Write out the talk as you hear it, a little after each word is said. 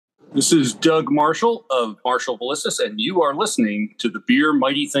This is Doug Marshall of Marshall Ballistis, and you are listening to the Beer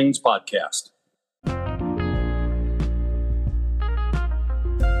Mighty Things podcast.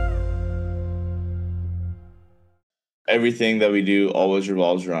 Everything that we do always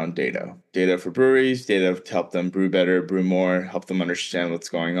revolves around data. Data for breweries, data to help them brew better, brew more, help them understand what's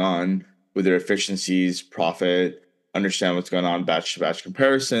going on with their efficiencies, profit, understand what's going on, batch-to-batch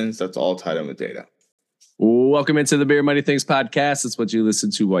comparisons. That's all tied in with data. Welcome into the Beer Mighty Things podcast. It's what you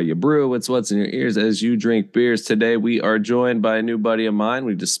listen to while you brew. It's what's in your ears as you drink beers. Today, we are joined by a new buddy of mine.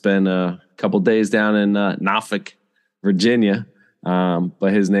 We just spent a couple days down in Norfolk, Virginia.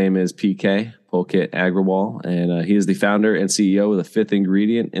 But his name is PK, Pulkit Agrawal, and he is the founder and CEO of the Fifth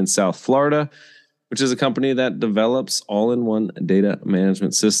Ingredient in South Florida, which is a company that develops all-in-one data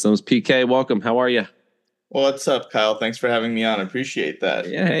management systems. PK, welcome. How are you? Well, what's up, Kyle? Thanks for having me on. I appreciate that.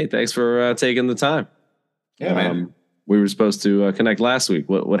 Yeah, hey, thanks for taking the time. Yeah, man. We were supposed to connect last week.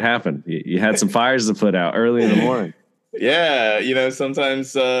 What happened? You had some fires to put out early in the morning. Yeah,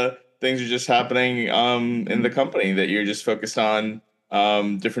 sometimes things are just happening in the company that you're just focused on,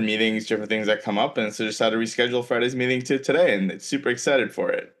 different meetings, different things that come up. And so just had to reschedule Friday's meeting to today, and it's super excited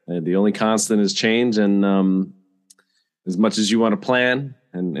for it. The only constant is change. And as much as you want to plan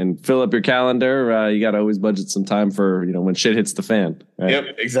and fill up your calendar, you got to always budget some time for, when shit hits the fan. Right? Yep,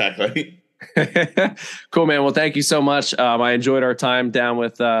 exactly. Cool, man. Well, thank you so much. I enjoyed our time down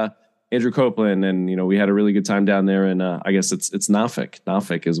with Andrew Copeland, and we had a really good time down there. And I guess it's Norfolk.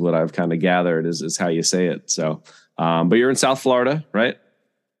 Norfolk is what I've kind of gathered is how you say it. So, but you're in South Florida, right?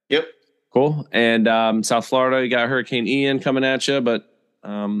 Yep. Cool. And South Florida, you got Hurricane Ian coming at you, but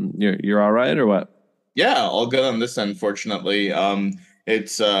you're all right or what? Yeah, all good on this end. Fortunately,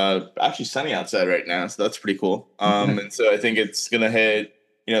 it's actually sunny outside right now, so that's pretty cool. And so I think it's gonna hit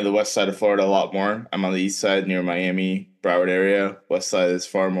the west side of Florida a lot more. I'm on the east side near Miami, Broward area. West side is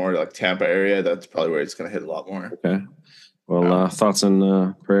far more like Tampa area. That's probably where it's going to hit a lot more. Okay. Well, thoughts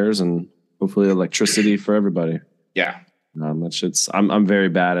and prayers, and hopefully electricity for everybody. Yeah. That shit's. I'm very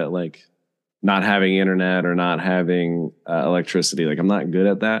bad at like not having internet or not having electricity. Like I'm not good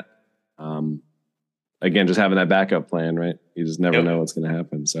at that. Again, just having that backup plan, right? You just never know what's going to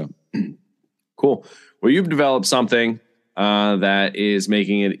happen. So cool. Well, you've developed something that is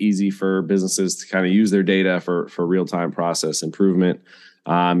making it easy for businesses to kind of use their data for real-time process improvement.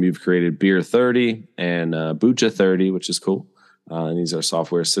 You've created Beer30 and Beer30, which is cool. And these are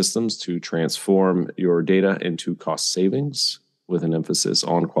software systems to transform your data into cost savings with an emphasis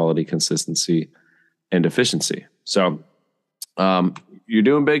on quality, consistency, and efficiency. So you're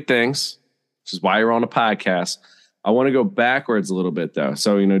doing big things, which is why you're on a podcast. I want to go backwards a little bit, though.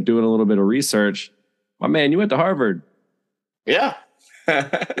 So, doing a little bit of research. My man, you went to Harvard. Yeah.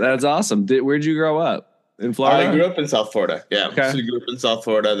 That's awesome. Where'd you grow up? In Florida? I grew up in South Florida. Yeah. Okay. So I grew up in South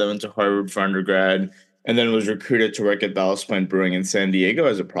Florida, then went to Harvard for undergrad, and then was recruited to work at Ballast Point Brewing in San Diego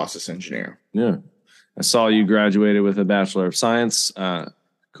as a process engineer. Yeah. I saw you graduated with a Bachelor of Science, cum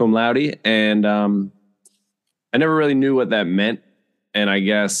laude, and I never really knew what that meant. And I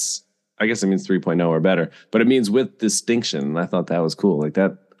guess it means 3.0 or better, but it means with distinction. And I thought that was cool. Like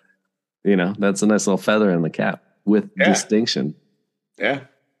that, that's a nice little feather in the cap. With distinction. Yeah.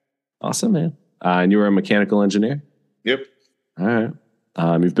 Awesome, man. And you were a mechanical engineer? Yep. All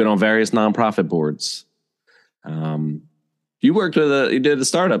right. You've been on various nonprofit boards. You worked you did a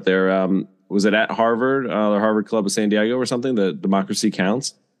startup there. Was it at Harvard, the Harvard Club of San Diego or something, the Democracy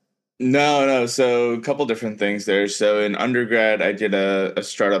Counts? No. So a couple different things there. So in undergrad, I did a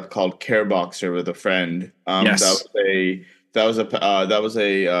startup called Careboxer with a friend. Yes. That was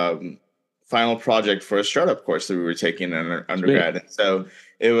a final project for a startup course that we were taking in undergrad. And so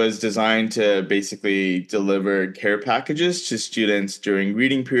it was designed to basically deliver care packages to students during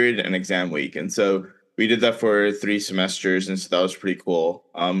reading period and exam week. And so we did that for 3 semesters. And so that was pretty cool.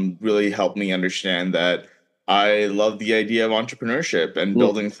 Really helped me understand that I love the idea of entrepreneurship and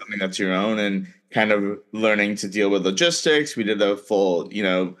building something that's your own and kind of learning to deal with logistics. We did a full,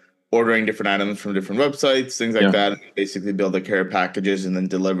 ordering different items from different websites, things like that, and basically build the care packages and then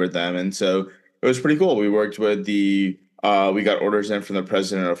deliver them. And so it was pretty cool. We worked with we got orders in from the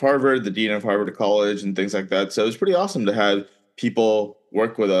president of Harvard, the dean of Harvard College, and things like that. So it was pretty awesome to have people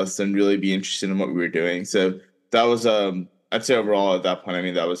work with us and really be interested in what we were doing. So that was, I'd say overall at that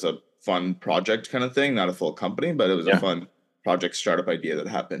point, that was a fun project kind of thing, not a full company, but it was a fun project startup idea that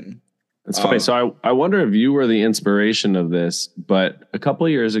happened. It's funny. So I wonder if you were the inspiration of this, but a couple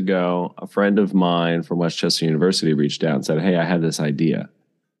of years ago, a friend of mine from Westchester University reached out and said, hey, I had this idea.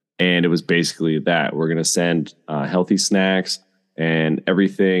 And it was basically that we're going to send healthy snacks and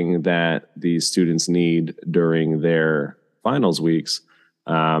everything that these students need during their finals weeks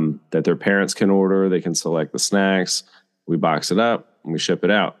that their parents can order. They can select the snacks. We box it up and we ship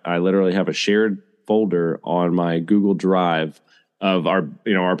it out. I literally have a shared folder on my Google Drive of our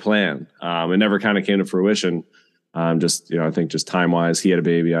plan. It never kind of came to fruition. I think just time wise, he had a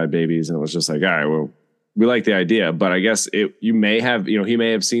baby, I had babies, and it was just like, all right, well, we like the idea, but I guess he may have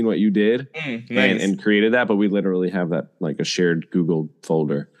seen what you did nice. and created that, but we literally have that like a shared Google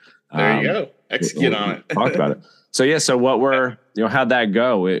folder. There you go. Execute on it. Talked about it. So yeah, how'd that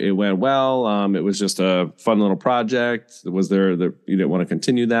go? It went well. It was just a fun little project. Was there you didn't want to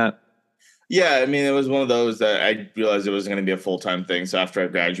continue that? Yeah, I mean, it was one of those that I realized it wasn't going to be a full-time thing. So after I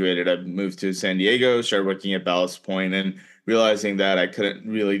graduated, I moved to San Diego, started working at Ballast Point, and realizing that I couldn't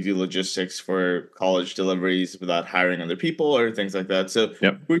really do logistics for college deliveries without hiring other people or things like that. So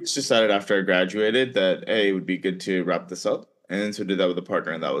we just decided after I graduated that, hey, it would be good to wrap this up. And so did that with a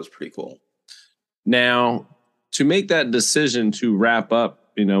partner, and that was pretty cool. Now, to make that decision to wrap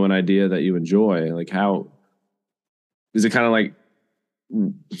up, an idea that you enjoy, like how is it kind of like,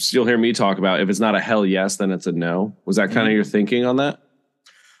 you'll hear me talk about if it's not a hell yes, then it's a no. Was that kind of your thinking on that?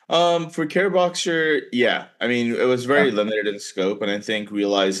 For Careboxer, yeah. I mean, it was very limited in scope, and I think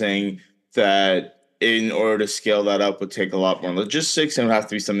realizing that in order to scale that up would take a lot more logistics and would have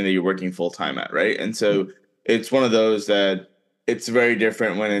to be something that you're working full time at, right? And so it's one of those that it's very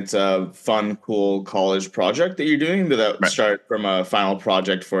different when it's a fun, cool college project that you're doing that start from a final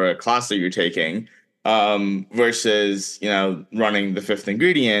project for a class that you're taking. Versus, running the Fifth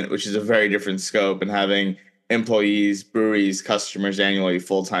Ingredient, which is a very different scope, and having employees, breweries, customers annually,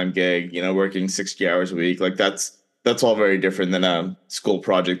 full-time gig, working 60 hours a week. Like that's all very different than a school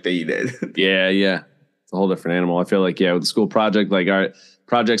project that you did. Yeah. It's a whole different animal. I feel like, with the school project, like, all right,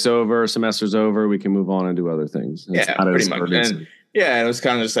 project's over, semester's over, we can move on and do other things. Pretty much. And it was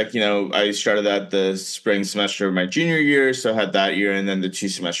kind of just like, I started at the spring semester of my junior year, so I had that year, and then the 2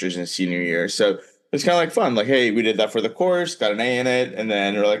 semesters in senior year. So it's kind of like fun. Like, hey, we did that for the course, got an A in it, and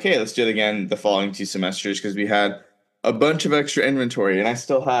then we're like, hey, let's do it again the following 2 semesters because we had a bunch of extra inventory, and I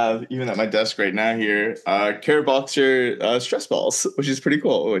still have, even at my desk right now here, Careboxer stress balls, which is pretty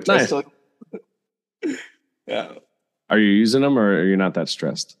cool. Which nice. Yeah. Are you using them, or are you not that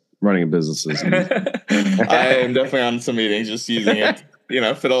stressed running a business? I am definitely on some meetings, just using it,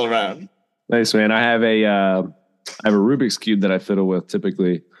 fiddle around. Nice, man. I have a Rubik's Cube that I fiddle with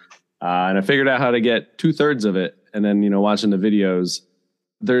typically. And I figured out how to get 2/3 of it. And then, watching the videos,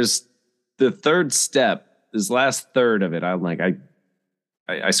 there's the third step, this last third of it. I'm like,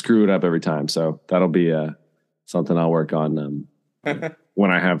 I screw it up every time. So that'll be something I'll work on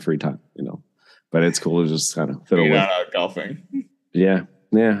when I have free time, but it's cool to just kind of fiddle with. You're not out golfing. Yeah.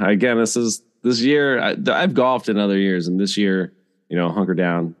 Again, this year, I've golfed in other years, and this year, hunker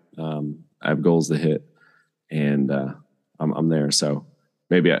down. I have goals to hit, and I'm there. So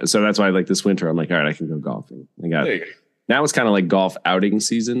so that's why like this winter, I'm like, all right, I can go golfing. Now it's kind of like golf outing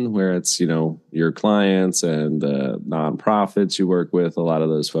season where it's, your clients and nonprofits you work with. A lot of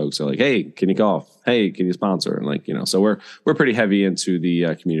those folks are like, hey, can you golf? Hey, can you sponsor? And like, so we're pretty heavy into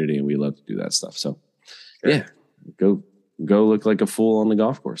the community, and we love to do that stuff. So go look like a fool on the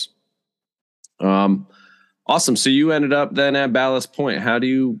golf course. Awesome. So you ended up then at Ballast Point. How do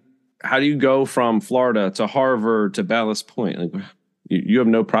you go from Florida to Harvard to Ballast Point? Like, you have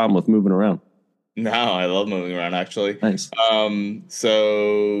no problem with moving around. No, I love moving around, actually. Nice.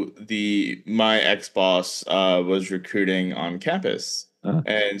 So my ex-boss was recruiting on campus.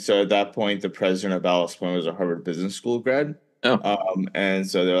 And so at that point, the president of Ballast Point was a Harvard Business School grad. And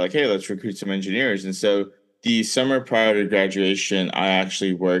so they're like, hey, let's recruit some engineers. And so the summer prior to graduation, I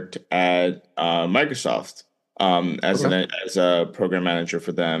actually worked at Microsoft as a program manager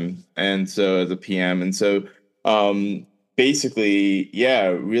for them. And so as a PM. And so basically,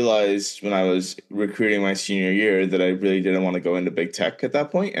 realized when I was recruiting my senior year that I really didn't want to go into big tech at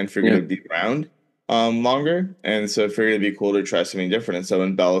that point, and figured it'd be around longer. And so I figured it'd be cool to try something different. And so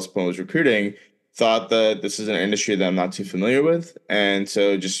when Ballast Point was recruiting, thought that this is an industry that I'm not too familiar with. And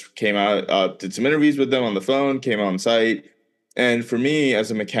so just came out, did some interviews with them on the phone, came on site. And for me, as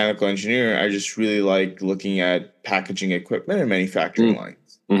a mechanical engineer, I just really like looking at packaging equipment and manufacturing lines.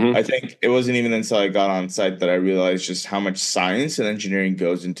 I think it wasn't even until I got on site that I realized just how much science and engineering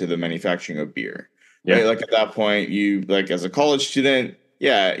goes into the manufacturing of beer. Right? Like at that point, you like as a college student,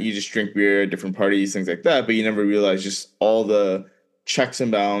 you just drink beer at different parties, things like that. But you never realize just all the checks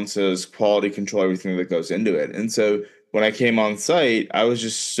and balances, quality control, everything that goes into it. And so when I came on site, I was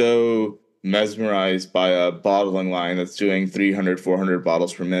just so mesmerized by a bottling line that's doing 300, 400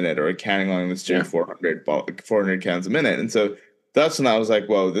 bottles per minute, or a canning line that's doing 400 cans a minute. And so that's when I was like,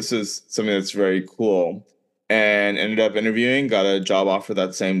 whoa, this is something that's very cool. and ended up interviewing, got a job offer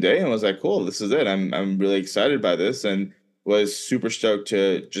that same day, and was like, cool, this is it. I'm really excited by this, and was super stoked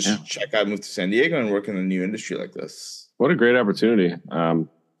to just check out, move to San Diego, and work in a new industry like this. What a great opportunity.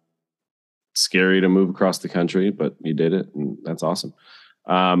 Scary to move across the country, but you did it, and that's awesome.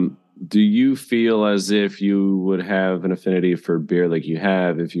 Do you feel as if you would have an affinity for beer like you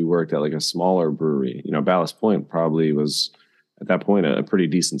have if you worked at like a smaller brewery? You know, Ballast Point probably was at that point a pretty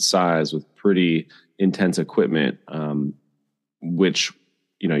decent size with pretty intense equipment, which,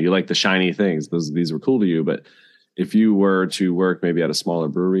 you know, you like the shiny things. These were cool to you, but if you were to work maybe at a smaller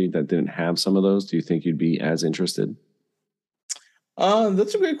brewery that didn't have some of those, do you think you'd be as interested?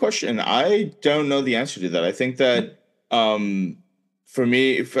 That's a great question. I don't know the answer to that. I think that for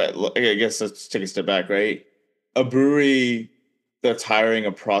me, I guess let's take a step back, right? A brewery that's hiring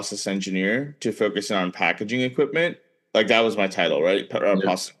a process engineer to focus on packaging equipment, like that was my title, right?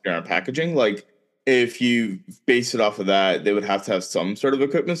 Process engineer on packaging. Like if you base it off of that, they would have to have some sort of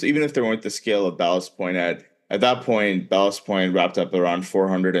equipment. So even if they weren't the scale of Ballast Point at that point, Ballast Point wrapped up around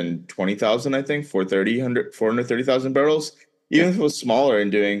 420,000, I think, 430,000 barrels. Even if it was smaller and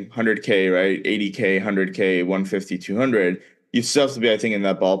doing 100K, right? 80K, 100K, 150, 200, you still have to be, I think, in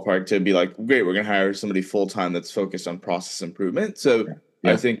that ballpark to be like, great, we're going to hire somebody full-time that's focused on process improvement. So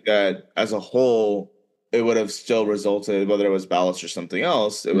I think that as a whole, it would have still resulted, whether it was Ballast or something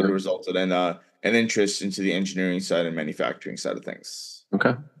else, it would have resulted in an interest into the engineering side and manufacturing side of things.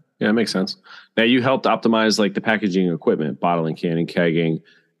 Okay. Yeah, it makes sense. Now you helped optimize like the packaging equipment, bottling, canning, kegging,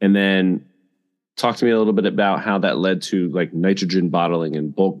 and then talk to me a little bit about how that led to like nitrogen bottling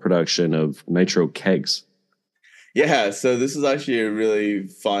and bulk production of nitro kegs. Yeah, so this is actually a really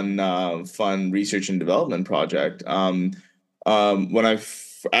fun research and development project. When I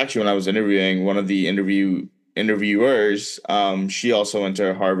was interviewing, one of the interviewers, she also went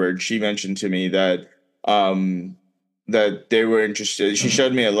to Harvard. She mentioned to me that that they were interested. She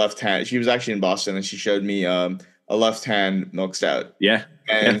showed me a left hand. She was actually in Boston, and she showed me a left hand milk stout. Yeah.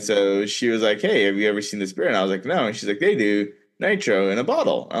 And so she was like, "Hey, have you ever seen this beer?" And I was like, "No." And she's like, "They do nitro in a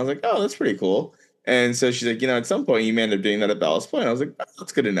bottle." And I was like, "Oh, that's pretty cool." And so she's like, "At some point you may end up doing that at Ballast Point." I was like,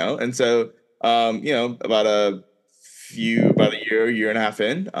 "That's good to know." And so, about a year and a half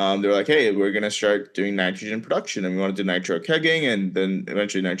in, they were like, "Hey, we're gonna start doing nitrogen production, and we want to do nitro kegging, and then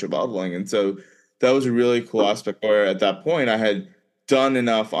eventually nitro bottling." And so that was a really cool aspect. Where at that point, I had done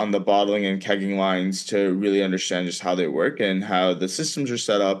enough on the bottling and kegging lines to really understand just how they work and how the systems are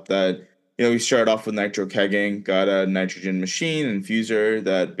set up that, we started off with nitro kegging, got a nitrogen machine infuser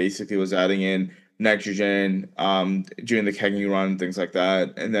that basically was adding in nitrogen during the kegging run, things like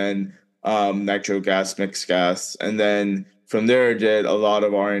that. And then nitro gas, mixed gas. And then from there, did a lot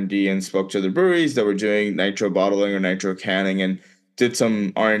of R&D and spoke to the breweries that were doing nitro bottling or nitro canning and did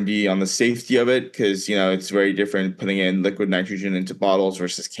some R&D on the safety of it because, it's very different putting in liquid nitrogen into bottles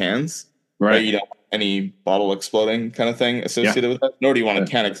versus cans. Right? You don't want any bottle exploding kind of thing associated with that. Nor do you want a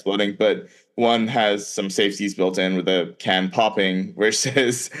can exploding, but one has some safeties built in with a can popping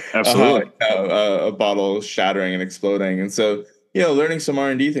versus absolutely a bottle shattering and exploding. And so, learning some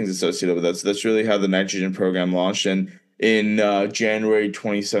R&D things associated with that. So that's really how the nitrogen program launched. And in January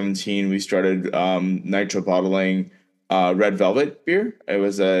 2017, we started nitro bottling Red Velvet beer. It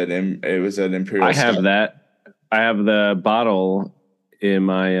was an imperial. I have that. I have the bottle in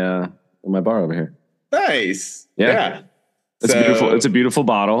my bar over here. Nice. Yeah. It's beautiful. It's a beautiful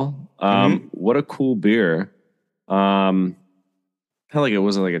bottle. What a cool beer. Kind of like it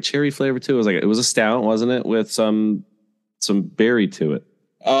was like a cherry flavor too. It was a stout, wasn't it, with some berry to it?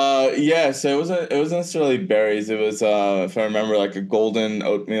 Yeah, so it wasn't necessarily berries. It was if I remember, like a golden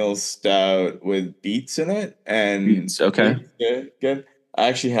oatmeal stout with beets in it. And beets, okay. Good. I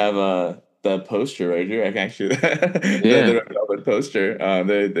actually have the poster right here. I can actually the Red Velvet poster. I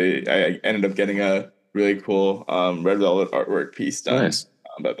ended up getting a really cool Red Velvet artwork piece done. Nice.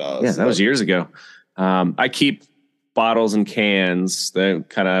 That was years ago. I keep bottles and cans, that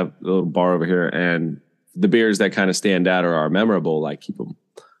kind of little bar over here, and the beers that kind of stand out or are memorable, I keep them.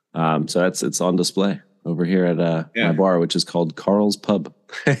 So it's on display over here at my bar, which is called Carl's Pub.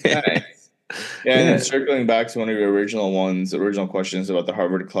 Nice. And then circling back to one of your original questions about the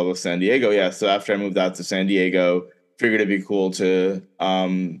Harvard Club of San Diego. Yeah, so after I moved out to San Diego, figured it'd be cool to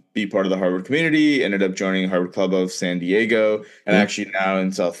be part of the Harvard community. Ended up joining Harvard Club of San Diego, and actually now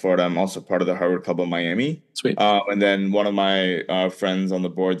in South Florida, I'm also part of the Harvard Club of Miami. Sweet. And then one of my friends on the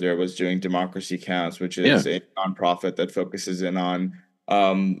board there was doing Democracy Counts, which is a nonprofit that focuses in on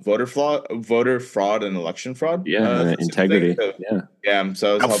voter fraud and election fraud. Yeah, integrity. So, yeah.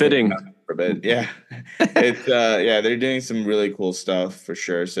 So I was How helping fitting. them out for a bit. Yeah. It's they're doing some really cool stuff for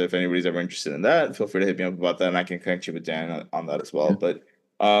sure. So if anybody's ever interested in that, feel free to hit me up about that, and I can connect you with Dan on that as well. Yeah. But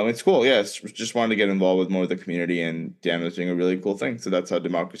it's cool. Yeah, just wanted to get involved with more of the community, and Dan was doing a really cool thing. So that's how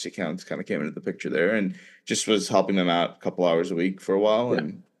Democracy Counts kind of came into the picture there, and just was helping them out a couple hours a week for a while,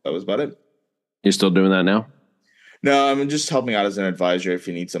 and that was about it. You're still doing that now? No, I'm just helping out as an advisor if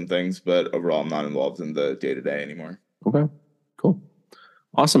you need some things, but overall, I'm not involved in the day-to-day anymore. Okay, cool.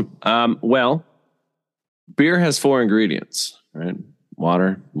 Awesome. Well, beer has 4 ingredients, right?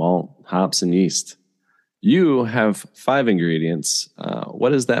 Water, malt, hops, and yeast. You have 5 ingredients.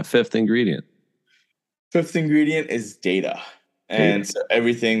 What is that 5th ingredient? 5th ingredient is data. And so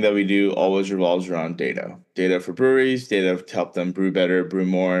everything that we do always revolves around data. Data for breweries, data to help them brew better, brew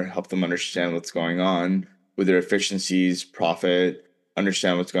more, help them understand what's going on with their efficiencies, profit,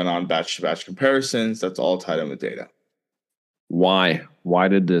 understand what's going on, batch-to-batch comparisons. That's all tied in with data. Why? Why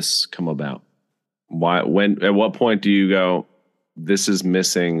did this come about? Why? When? At what point do you go, this is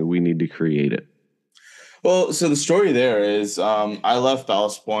missing, we need to create it? Well, so the story there is I left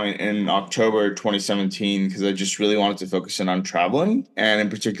Ballast Point in October 2017 because I just really wanted to focus in on traveling and in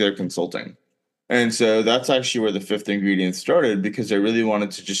particular consulting. And so that's actually where the 5th ingredient started, because I really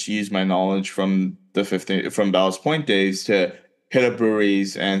wanted to just use my knowledge from from Ballast Point days to hit up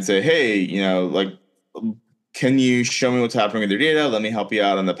breweries and say, hey, can you show me what's happening with your data? Let me help you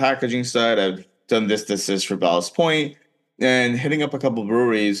out on the packaging side. I've done this for Ballast Point. And hitting up a couple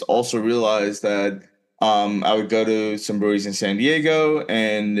breweries, also realized that I would go to some breweries in San Diego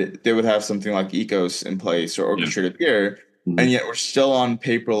and they would have something like Ecos in place or orchestrated beer. Mm-hmm. And yet we're still on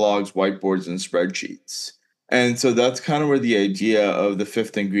paper logs, whiteboards, and spreadsheets. And so that's kind of where the idea of the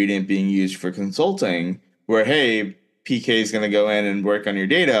 5th ingredient being used for consulting, where, hey, PK is going to go in and work on your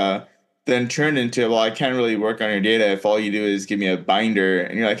data, then turned into, well, I can't really work on your data if all you do is give me a binder.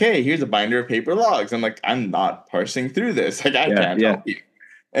 And you're like, hey, here's a binder of paper logs. I'm like, I'm not parsing through this. Like, I can't help you.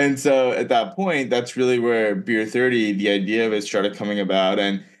 And so at that point, that's really where Beer30, the idea of it started coming about,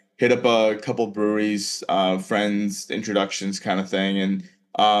 and hit up a couple breweries, friends, introductions kind of thing. And,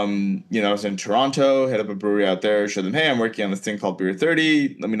 I was in Toronto, hit up a brewery out there, showed them, hey, I'm working on this thing called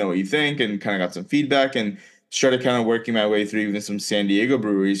Beer30. Let me know what you think, and kind of got some feedback and started kind of working my way through even some San Diego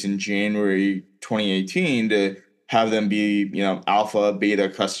breweries in January 2018 to have them be, alpha, beta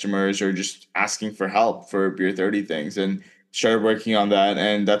customers or just asking for help for Beer30 things. And started working on that.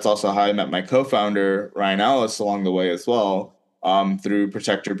 And that's also how I met my co-founder, Ryan Ellis, along the way as well, through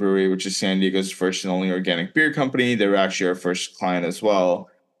Protector Brewery, which is San Diego's first and only organic beer company. They were actually our first client as well.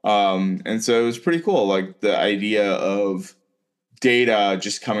 And so it was pretty cool. Like the idea of data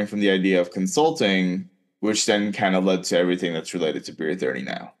just coming from the idea of consulting, which then kind of led to everything that's related to Beer30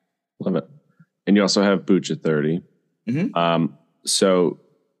 now. Love it. And you also have Kombucha 30. Mm-hmm. So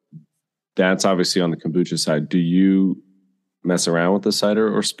that's obviously on the kombucha side. Do you mess around with the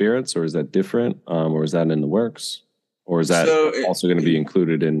cider or spirits, or is that different? Or is that in the works? Or is that also going to be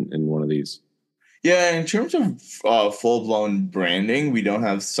included in one of these? Yeah, in terms of full-blown branding, we don't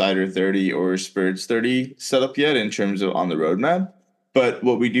have Cider 30 or Spirits 30 set up yet in terms of on the roadmap. But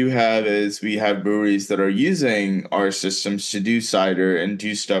what we do have is we have breweries that are using our systems to do cider and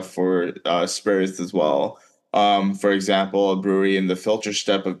do stuff for spirits as well. For example, a brewery in the filter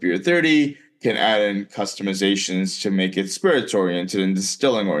step of Beer30 can add in customizations to make it spirits-oriented and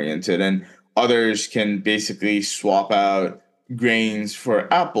distilling-oriented. And others can basically swap out grains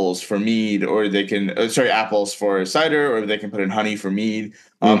for apples for mead, or they can apples for cider, or they can put in honey for mead.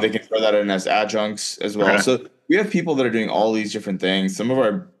 They can throw that in as adjuncts as well. Okay. So we have people that are doing all these different things. Some of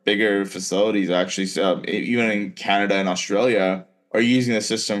our bigger facilities actually, even in Canada and Australia, are using the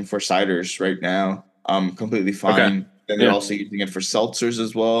system for ciders right now. Completely fine. Okay. And they're also using it for seltzers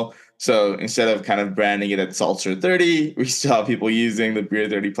as well. So instead of kind of branding it at Seltzer 30, we still have people using the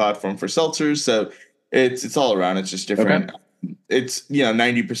Beer30 platform for seltzers. So it's all around. It's just different. Okay. It's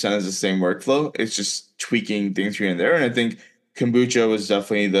 90% is the same workflow. It's just tweaking things here and there. And I think kombucha was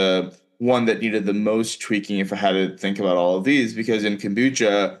definitely the one that needed the most tweaking if I had to think about all of these, because in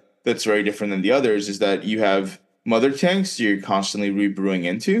kombucha, that's very different than the others, is that you have mother tanks you're constantly rebrewing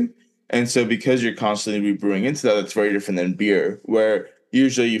into. And so because you're constantly rebrewing into that, it's very different than beer, where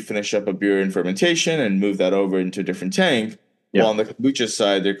usually you finish up a beer in fermentation and move that over into a different tank. Yeah. While on the kombucha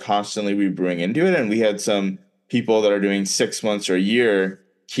side, they're constantly rebrewing into it. And we had some people that are doing 6 months or a year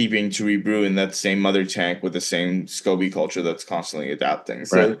keeping to rebrew in that same mother tank with the same SCOBY culture that's constantly adapting.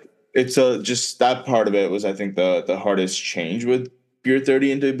 So it's just that part of it was, I think, the hardest change with Beer30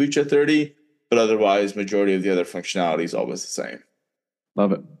 into Kombucha 30. But otherwise, majority of the other functionality is always the same.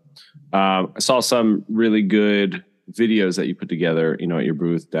 Love it. I saw some really good videos that you put together, at your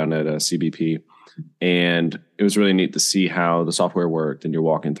booth down at CBP, and it was really neat to see how the software worked, and you're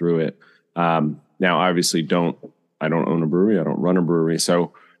walking through it. Now, obviously, I don't own a brewery, I don't run a brewery,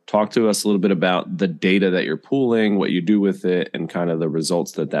 so talk to us a little bit about the data that you're pooling, what you do with it, and kind of the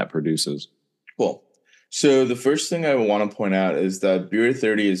results that produces. Cool. So the first thing I want to point out is that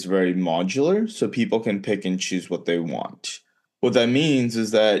Beer30 is very modular, so people can pick and choose what they want. What that means is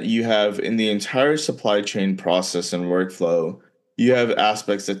that you have in the entire supply chain process and workflow, you have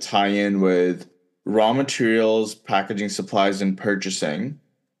aspects that tie in with raw materials, packaging supplies, and purchasing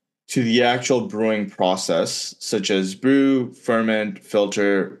to the actual brewing process, such as brew, ferment,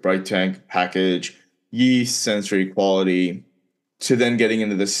 filter, bright tank, package, yeast, sensory quality, to then getting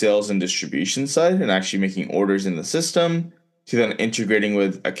into the sales and distribution side and actually making orders in the system, to then integrating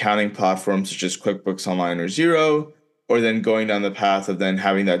with accounting platforms such as QuickBooks Online or Xero, or then going down the path of then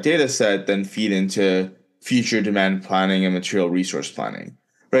having that data set then feed into future demand planning and material resource planning,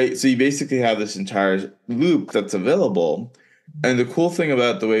 right? So you basically have this entire loop that's available. And the cool thing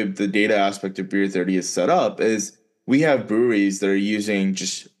about the way the data aspect of Beer30 is set up is we have breweries that are using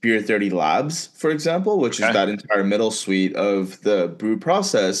just Beer30 Labs, for example, which is that entire middle suite of the brew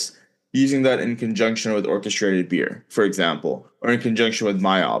process, using that in conjunction with orchestrated beer, for example, or in conjunction with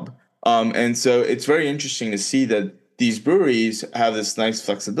MyOb. And so it's very interesting to see that these breweries have this nice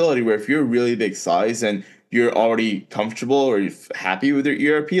flexibility where if you're a really big size and you're already comfortable or you're happy with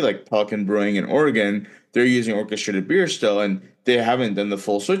your ERP, like Pelican Brewing in Oregon, they're using orchestrated beer still, and they haven't done the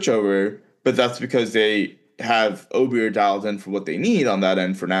full switchover, but that's because they have Obeer dialed in for what they need on that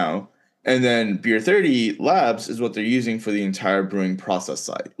end for now. And then Beer30 Labs is what they're using for the entire brewing process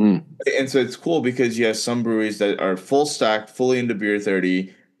side. And so it's cool because you have some breweries that are full stack, fully into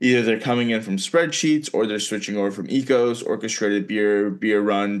Beer30. Either they're coming in from spreadsheets or they're switching over from Ecos, orchestrated beer, beer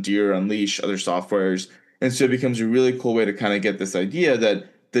run, Deer Unleash, other softwares. And so it becomes a really cool way to kind of get this idea that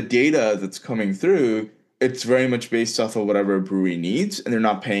the data that's coming through, it's very much based off of whatever a brewery needs, and they're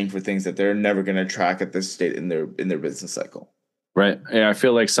not paying for things that they're never going to track at this state in their business cycle. Right. Yeah, I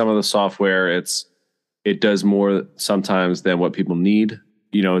feel like some of the software it does more sometimes than what people need.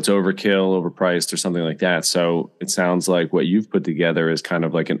 It's overkill, overpriced, or something like that. So it sounds like what you've put together is kind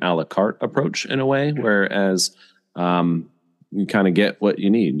of like an a la carte approach in a way, whereas you kind of get what you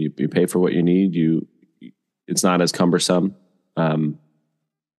need. You pay for what you need. It's not as cumbersome.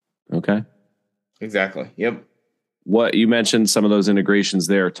 Okay. Exactly. Yep. What you mentioned, some of those integrations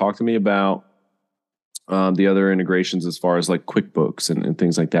there. Talk to me about the other integrations as far as like QuickBooks and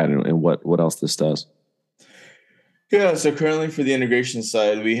things like that, and what else this does. Yeah, so currently for the integration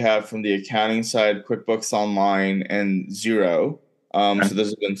side, we have from the accounting side, QuickBooks Online and Xero. So those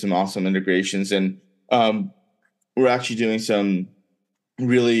have been some awesome integrations, and we're actually doing some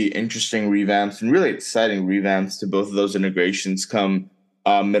really interesting revamps and really exciting revamps to both of those integrations come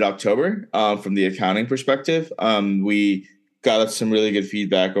mid-October from the accounting perspective. We got some really good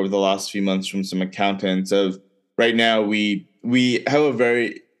feedback over the last few months from some accountants of right now we have a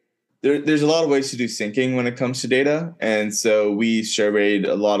very there's a lot of ways to do syncing when it comes to data. And so we surveyed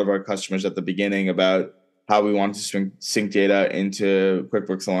a lot of our customers at the beginning about how we wanted to sync data into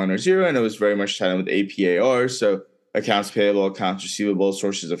QuickBooks Online or Xero. And it was very much tied in with APAR. So accounts payable, accounts receivable,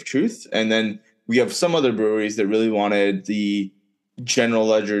 sources of truth. And then we have some other breweries that really wanted the general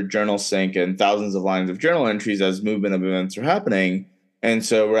ledger journal sync and thousands of lines of journal entries as movement of events are happening. And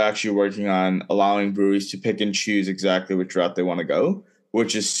so we're actually working on allowing breweries to pick and choose exactly which route they want to go,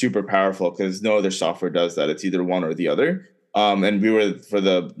 which is super powerful because no other software does that. It's either one or the other. And we were, for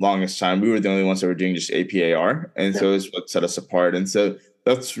the longest time, we were the only ones that were doing just APAR. And so it's what set us apart. And so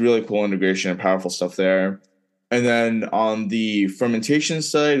that's really cool integration and powerful stuff there. And then on the fermentation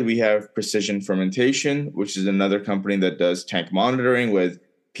side, we have Precision Fermentation, which is another company that does tank monitoring with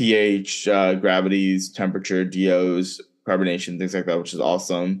pH, gravities, temperature, DOs, carbonation, things like that, which is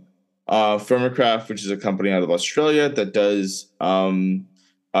awesome. Firmacraft, which is a company out of Australia that does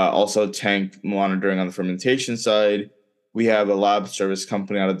also tank monitoring on the fermentation side. We have a lab service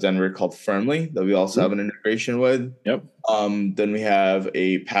company out of Denver called Firmly that we also have an integration with. Yep. Then we have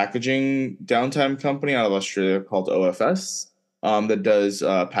a packaging downtime company out of Australia called OFS that does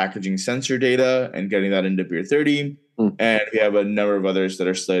packaging sensor data and getting that into Beer30. And we have a number of others that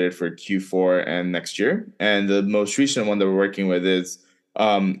are slated for Q4 and next year. And the most recent one that we're working with is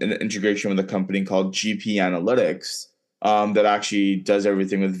an integration with a company called GP Analytics that actually does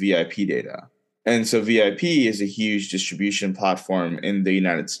everything with VIP data. And so VIP is a huge distribution platform in the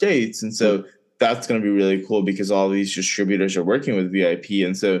United States. And so that's going to be really cool because all these distributors are working with VIP.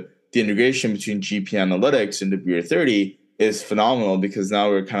 And so the integration between GP Analytics and the Beer30 is phenomenal, because now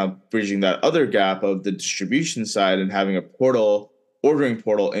we're kind of bridging that other gap of the distribution side and having a ordering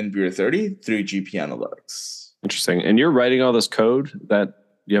portal in Beer30 through GP Analytics. Interesting. And you're writing all this code. That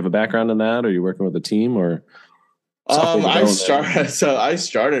you have a background in that, or are you working with a team, or? I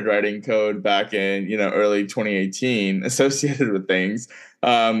started writing code back in early 2018 associated with things.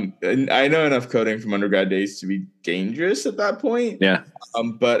 And I know enough coding from undergrad days to be dangerous at that point. Yeah.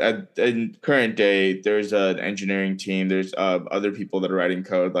 But in current day, there's an engineering team. There's other people that are writing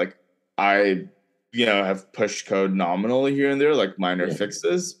code. Like I, have pushed code nominally here and there, like minor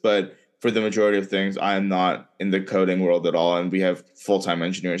fixes. But for the majority of things, I am not in the coding world at all. And we have full-time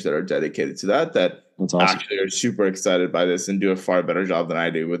engineers that are dedicated to that That's awesome. Actually are super excited by this and do a far better job than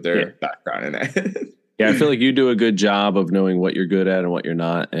I do with their background in it. Yeah, I feel like you do a good job of knowing what you're good at and what you're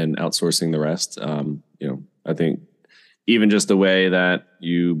not, and outsourcing the rest. I think even just the way that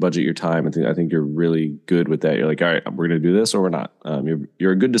you budget your time, I think you're really good with that. You're like, all right, we're going to do this or we're not.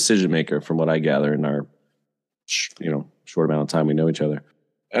 You're a good decision maker, from what I gather in our short amount of time we know each other.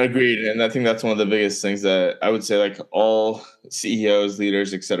 Agreed. And I think that's one of the biggest things that I would say, like all CEOs,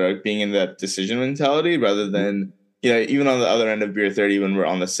 leaders, et cetera, being in that decision mentality rather than, even on the other end of Beer30, when we're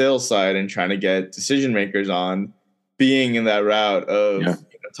on the sales side and trying to get decision makers on, being in that route of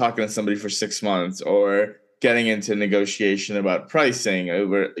talking to somebody for 6 months or getting into negotiation about pricing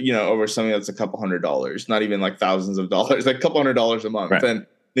over something that's a couple $100, not even like thousands of dollars, like a couple $100 a month, right. And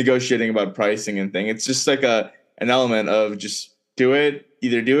negotiating about pricing and thing. It's just like an element of just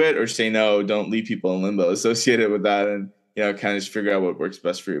either do it or say no. Don't leave people in limbo associated with that, and kind of just figure out what works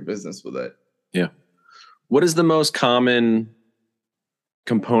best for your business with it. Yeah. What is the most common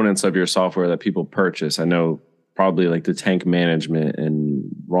components of your software that people purchase? I know probably like the tank management and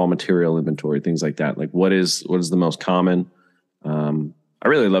raw material inventory, things like that. Like what is the most common? I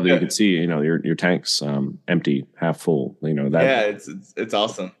really love that you can see, your tanks empty, half full. It's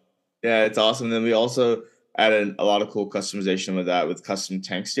awesome. Yeah, it's awesome. Then we also added a lot of cool customization with that, with custom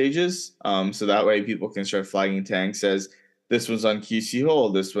tank stages. So that way people can start flagging tanks as this one's on QC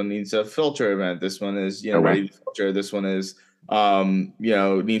hold, this one needs a filter event, this one is ready to filter, this one is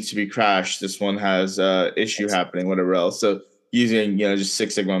needs to be crashed, this one has issue happening, whatever else. So using just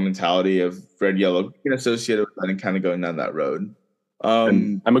Six Sigma mentality of red, yellow, green associated with that, and kind of going down that road.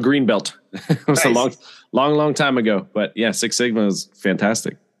 I'm a green belt. It was nice. a long time ago, but yeah, Six Sigma is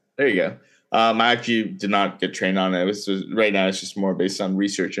fantastic. There you go. I actually did not get trained on it. Right now it's just more based on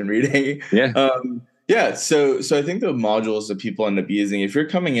research and reading. Yeah. So I think the modules that people end up using, if you're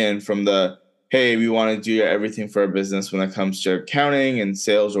coming in from the, hey, we want to do everything for our business when it comes to accounting and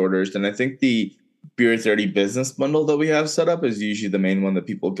sales orders, then I think the Beer30 business bundle that we have set up is usually the main one that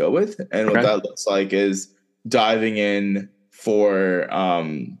people go with. And what that looks like is diving in for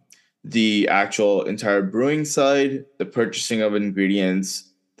the actual entire brewing side, the purchasing of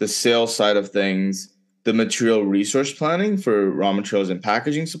ingredients, the sales side of things, the material resource planning for raw materials and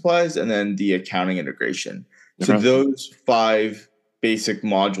packaging supplies, and then the accounting integration. So those 5 basic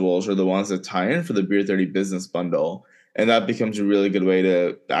modules are the ones that tie in for the Beer30 business bundle. And that becomes a really good way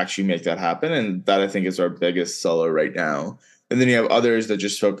to actually make that happen. And that, I think, is our biggest seller right now. And then you have others that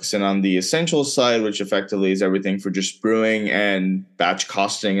just focus in on the essentials side, which effectively is everything for just brewing and batch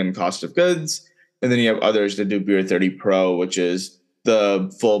costing and cost of goods. And then you have others that do Beer30 Pro, which is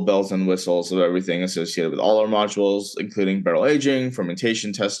the full bells and whistles of everything associated with all our modules, including barrel aging,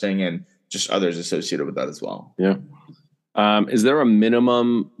 fermentation testing, and just others associated with that as well. Yeah. Is there a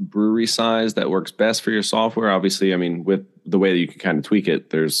minimum brewery size that works best for your software? Obviously, I mean, with the way that you can kind of tweak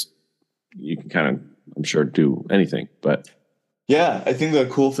it, you can kind of, I'm sure, do anything. But yeah, I think the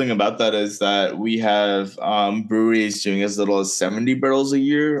cool thing about that is that we have breweries doing as little as 70 barrels a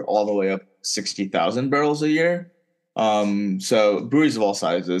year, all the way up 60,000 barrels a year. So breweries of all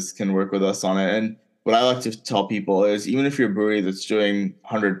sizes can work with us on it. And what I like to tell people is, even if you're a brewery that's doing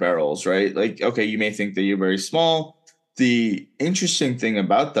 100 barrels, right? Like, okay, you may think that you're very small. The interesting thing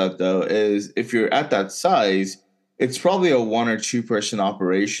about that, though, is if you're at that size, it's probably a 1 or 2 person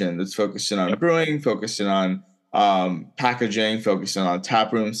operation that's focusing on brewing, focusing on packaging, focusing on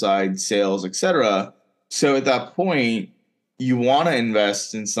taproom side, sales, etc. So at that point, you want to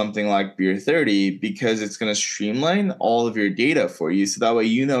invest in something like Beer30 because it's going to streamline all of your data for you. So that way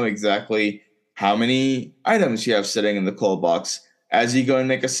you know exactly how many items you have sitting in the cold box. As you go and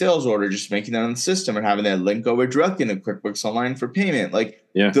make a sales order, just making that on the system and having that link over directly into QuickBooks Online for payment.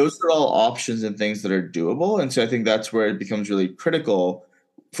 Those are all options and things that are doable. And so I think that's where it becomes really critical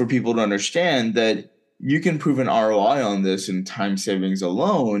for people to understand that you can prove an ROI on this in time savings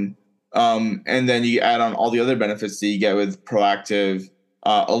alone. And then you add on all the other benefits that you get with proactive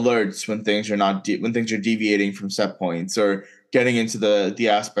alerts when things are not when things are deviating from set points, or getting into the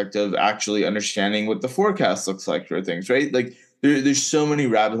aspect of actually understanding what the forecast looks like for things, right? Like there's so many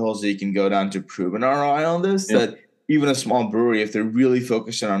rabbit holes that you can go down to prove an ROI on this, that even a small brewery, if they're really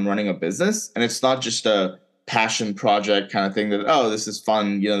focusing on running a business, and it's not just a passion project kind of thing that, oh, this is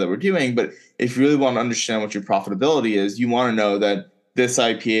fun, that we're doing, but if you really want to understand what your profitability is, you want to know that this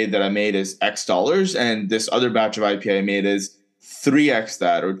IPA that I made is X dollars, and this other batch of IPA I made is 3x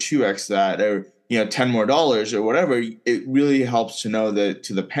that, or 2x that, or $10 more, or whatever. It really helps to know that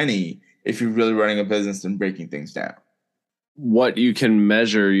to the penny if you're really running a business and breaking things down. What you can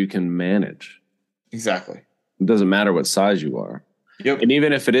measure, you can manage. Exactly. It doesn't matter what size you are. Yep. And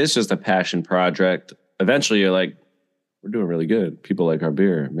even if it is just a passion project, eventually you're like, we're doing really good. People like our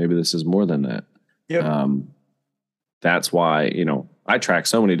beer. Maybe this is more than that. Yep. That's why, I track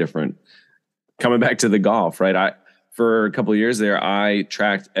so many different, coming back to the golf, right? For a couple of years there, I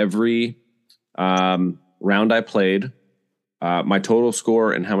tracked every round I played, my total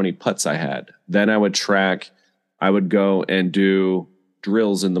score, and how many putts I had. Then I would go and do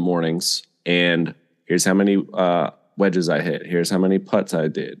drills in the mornings, and here's how many wedges I hit. Here's how many putts I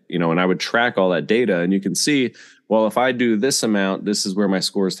did, and I would track all that data, and you can see, well, if I do this amount, this is where my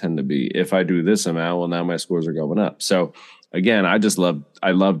scores tend to be. If I do this amount, well, now my scores are going up. So again,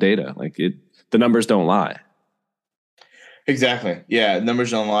 I love data. Like the numbers don't lie. Exactly. Yeah,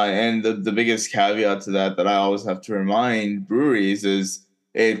 numbers don't lie. And the biggest caveat to that I always have to remind breweries is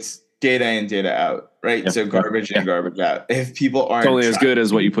it's data in, data out, right? So garbage in, garbage out. If people aren't, it's only as good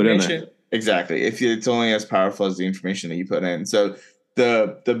as what you put in there. Exactly. If it's only as powerful as the information that you put in. So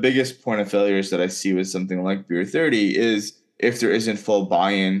the biggest point of failures that I see with something like Beer30 is if there isn't full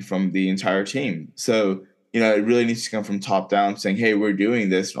buy-in from the entire team. So, it really needs to come from top down, saying, hey, we're doing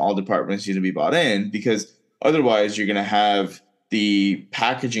this, and all departments need to be bought in, because otherwise you're going to have the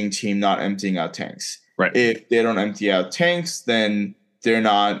packaging team not emptying out tanks. Right. If they don't empty out tanks, then they're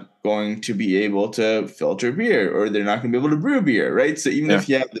not going to be able to filter beer, or they're not going to be able to brew beer, right? So even if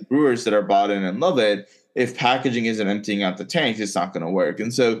you have the brewers that are bought in and love it, if packaging isn't emptying out the tanks, it's not going to work.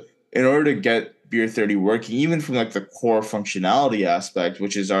 And so in order to get Beer30 working, even from like the core functionality aspect,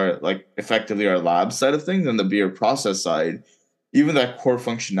 which is effectively our lab side of things, and the beer process side, even that core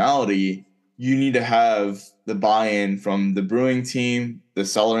functionality, you need to have the buy-in from the brewing team, the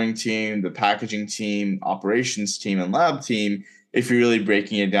cellaring team, the packaging team, operations team, and lab team, if you're really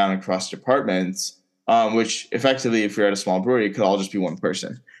breaking it down across departments, which effectively, if you're at a small brewery, it could all just be one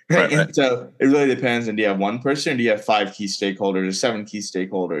person. Right. And so it really depends. And do you have one person, or do you have 5 key stakeholders or 7 key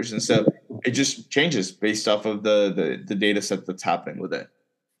stakeholders? And so it just changes based off of the data set that's happening with it.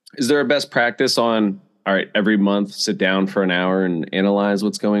 Is there a best practice on, all right, every month sit down for an hour and analyze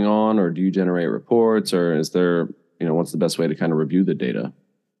what's going on? Or do you generate reports? Or is there, what's the best way to kind of review the data?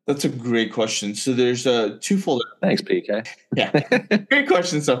 That's a great question. So there's a twofold. Thanks, PK. Yeah. Great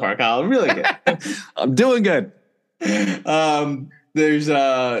question so far, Kyle. Really good. I'm doing good. There's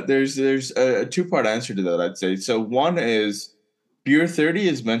a two-part answer to that, I'd say. So one is Beer30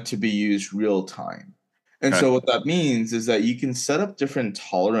 is meant to be used real time. And so what that means is that you can set up different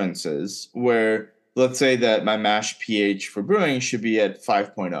tolerances where, let's say that my mash pH for brewing should be at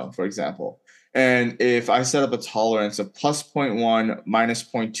 5.0, for example. And if I set up a tolerance of plus 0.1, minus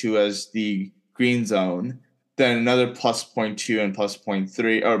 0.2 as the green zone, then another plus 0.2 and plus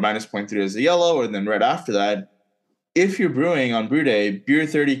 0.3 or minus 0.3 as the yellow, or then right after that, if you're brewing on brew day,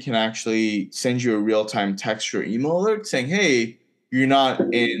 Beer30 can actually send you a real-time text or email alert saying, hey, you're not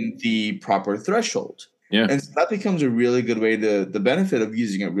in the proper threshold. Yeah. And so that becomes a really good way to the benefit of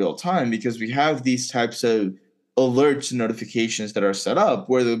using it real time, because we have these types of alerts and notifications that are set up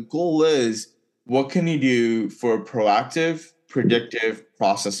where the goal is, what can you do for proactive, predictive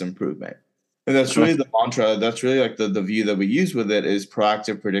process improvement? And that's really the mantra. That's really like the view that we use with it is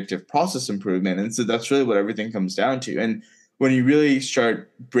proactive, predictive process improvement. And so that's really what everything comes down to. And when you really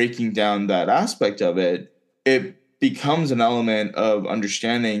start breaking down that aspect of it, it becomes an element of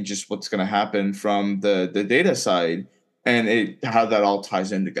understanding just what's going to happen from the data side and how that all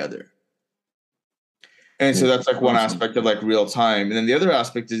ties in together. And so that's like one aspect of like real time. And then the other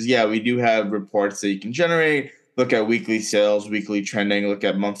aspect is, we do have reports that you can generate, look at weekly sales, weekly trending, look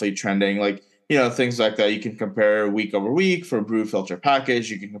at monthly trending, like, things like that. You can compare week over week for brew filter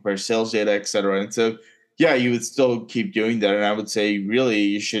package. You can compare sales data, et cetera. And so, you would still keep doing that. And I would say really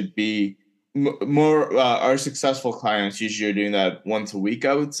you should be more, our successful clients usually are doing that once a week,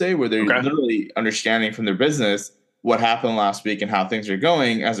 I would say, where they're literally understanding from their business what happened last week and how things are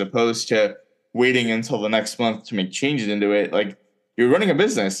going, as opposed to waiting until the next month to make changes into it. Like, you're running a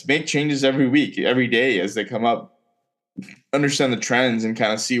business, make changes every week, every day as they come up. understand the trends and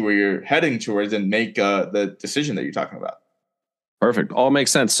kind of see where you're heading towards and make the decision that you're talking about. Perfect. All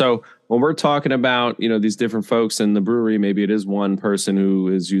makes sense. So when we're talking about, these different folks in the brewery, maybe it is one person who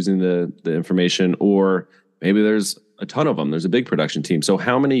is using the information, or maybe there's a ton of them. There's a big production team. So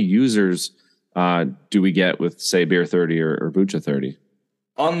how many users do we get with, say, Beer30 or Bucha30?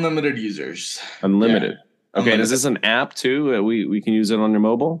 Unlimited users. Unlimited. Yeah. Okay. Unlimited. And is this an app too? We can use it on your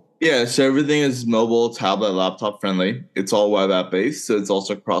mobile? Yeah, so everything is mobile, tablet, laptop friendly. It's all web app based, so it's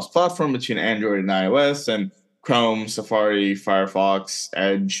also cross-platform between Android and iOS and Chrome, Safari, Firefox,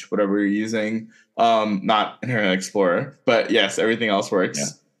 Edge, whatever you're using. Not Internet Explorer, but yes, everything else works.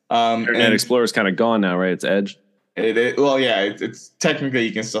 Internet Explorer is kind of gone now, right? It's Edge. It's technically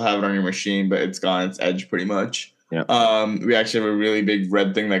you can still have it on your machine, but it's gone. It's Edge pretty much. Yeah. We actually have a really big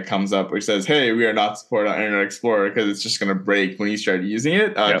red thing that comes up which says, "Hey, we are not supported on Internet Explorer," because it's just going to break when you start using it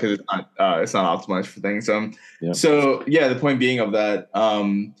because it's not optimized for things. So the point being of that,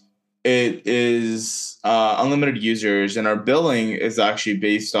 it is unlimited users, and our billing is actually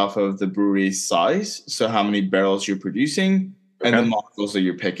based off of the brewery's size, so how many barrels you're producing and the modules that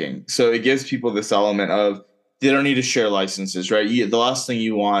you're picking. So it gives people this element of they don't need to share licenses, right? The last thing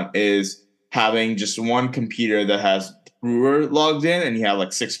you want is having just one computer that has brewer logged in and you have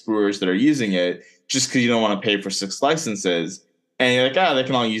like 6 brewers that are using it just because you don't want to pay for 6 licenses. And you're like, they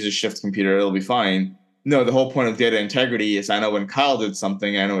can all use a Shift computer. It'll be fine. No, the whole point of data integrity is I know when Kyle did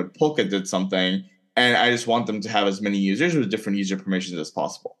something, I know when Polka did something, and I just want them to have as many users with different user permissions as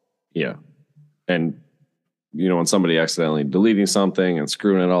possible. Yeah. And, when somebody accidentally deleting something and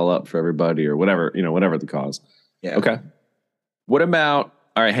screwing it all up for everybody or whatever, whatever the cause. Yeah. Okay. What about,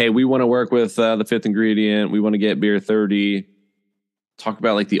 all right, hey, we want to work with the Fifth Ingredient. We want to get Beer30. Talk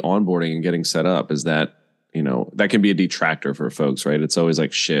about like the onboarding and getting set up. Is that, that can be a detractor for folks, right? It's always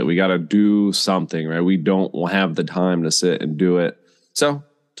like, shit, we got to do something, right? We don't have the time to sit and do it. So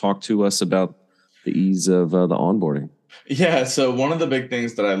talk to us about the ease of the onboarding. Yeah, so one of the big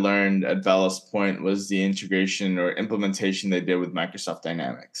things that I learned at Ballast Point was the integration or implementation they did with Microsoft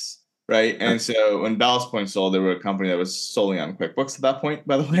Dynamics. Right. And so when Ballast Point sold, they were a company that was solely on QuickBooks at that point,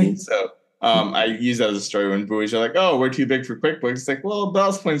 by the way. So I use that as a story when breweries are like, "Oh, we're too big for QuickBooks." It's like, well,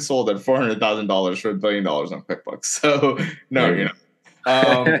 Ballast Point sold at $400,000 for $1 billion on QuickBooks. So no,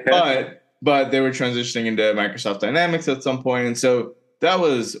 but they were transitioning into Microsoft Dynamics at some point. And so that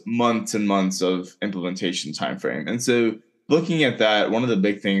was months and months of implementation timeframe. And so looking at that, one of the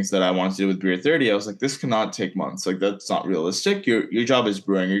big things that I wanted to do with Beer30, I was like, this cannot take months. Like, that's not realistic. Your job is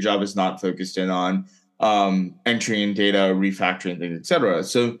brewing. Your job is not focused in on entering data, refactoring things, etc.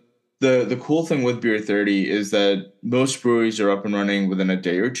 So the cool thing with Beer30 is that most breweries are up and running within a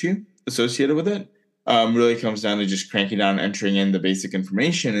day or two associated with it. Really comes down to just cranking down, entering in the basic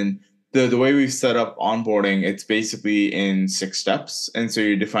information. And the way we've set up onboarding, it's basically in 6 steps. And so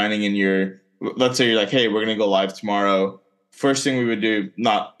you're defining let's say you're like, hey, we're going to go live tomorrow. First thing we would do,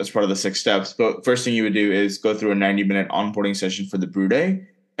 not as part of the 6 steps, but first thing you would do is go through a 90-minute onboarding session for the brew day.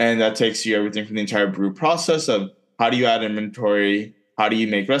 And that takes you everything from the entire brew process of how do you add inventory, how do you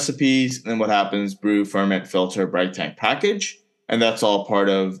make recipes, and then what happens, brew, ferment, filter, bright tank, package. And that's all part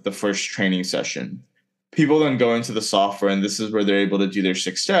of the first training session. People then go into the software, and this is where they're able to do their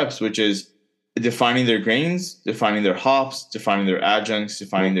 6 steps, which is defining their grains, defining their hops, defining their adjuncts,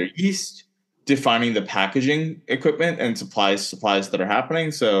 defining their yeast, defining the packaging equipment and supplies that are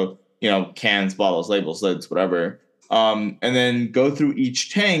happening. So, cans, bottles, labels, lids, whatever. And then go through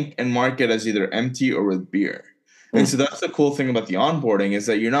each tank and mark it as either empty or with beer. And so that's the cool thing about the onboarding is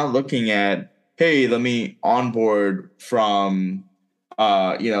that you're not looking at, hey, let me onboard from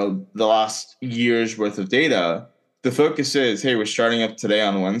the last year's worth of data. The focus is, hey, we're starting up today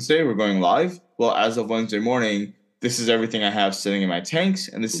on Wednesday. We're going live. Well, as of Wednesday morning, this is everything I have sitting in my tanks,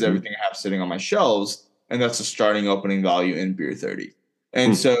 and this is everything I have sitting on my shelves, and that's the starting opening value in Beer30.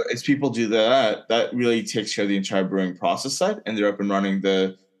 And so as people do that really takes care of the entire brewing process side, and they're up and running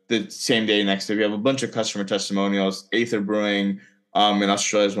the same day, next day. We have a bunch of customer testimonials. Aether Brewing in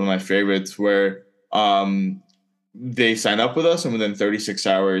Australia is one of my favorites, where they signed up with us, and within 36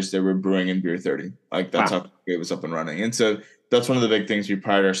 hours, they were brewing in Beer30. Like, that's how it was up and running. And so that's one of the big things we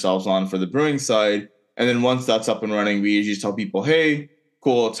pride ourselves on for the brewing side. And then once that's up and running, we usually tell people, hey,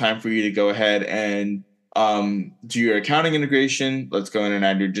 cool, time for you to go ahead and do your accounting integration. Let's go in and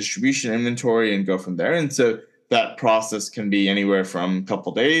add your distribution inventory and go from there. And so that process can be anywhere from a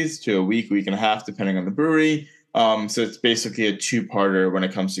couple days to a week and a half, depending on the brewery. So it's basically a 2-parter when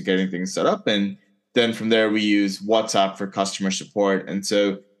it comes to getting things set up. And then from there, we use WhatsApp for customer support. And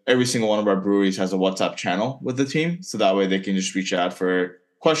so every single one of our breweries has a WhatsApp channel with the team. So that way they can just reach out for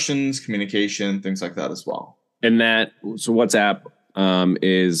questions, communication, things like that as well. And so WhatsApp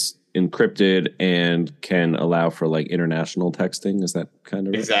is encrypted and can allow for like international texting. Is that kind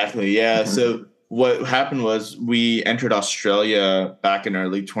of right? Exactly? Yeah. So what happened was we entered Australia back in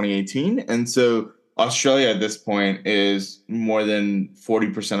early 2018, and so Australia at this point is more than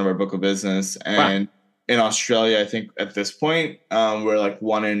 40% of our book of business. And in Australia, I think at this point, we're like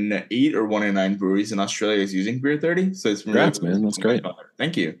 1 in 8 or 1 in 9 breweries in Australia is using Beer30. So it's been Congrats, man. That's great.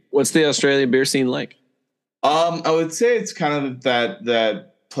 Thank you. What's the Australian beer scene like? I would say it's kind of that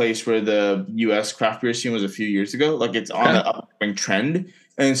place where the U.S. craft beer scene was a few years ago. Like it's on an upcoming trend.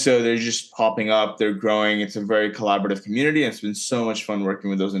 And so they're just popping up. They're growing. It's a very collaborative community. And it's been so much fun working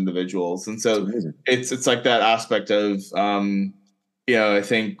with those individuals. And so it's like that aspect of, I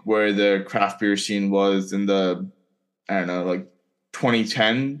think where the craft beer scene was in the, I don't know, like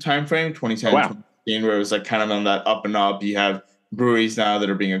 2010 timeframe, 2015, where it was like kind of on that up and up. You have breweries now that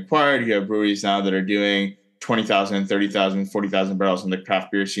are being acquired. You have breweries now that are doing 20,000, 30,000, 40,000 barrels in the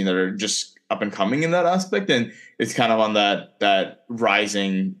craft beer scene that are just up and coming in that aspect. And it's kind of on that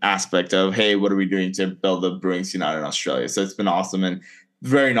rising aspect of, hey, what are we doing to build the brewing scene out in Australia? So it's been awesome and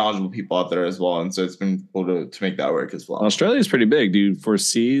very knowledgeable people out there as well. And so it's been cool to make that work as well. Australia is pretty big. Do you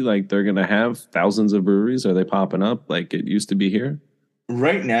foresee like they're going to have thousands of breweries? Are they popping up like it used to be here?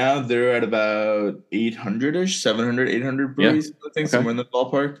 Right now, they're at about 800-ish, 700, 800 breweries, I think, somewhere in the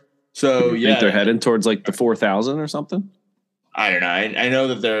ballpark. So, think they're heading towards like the 4,000 or something? I don't know. I know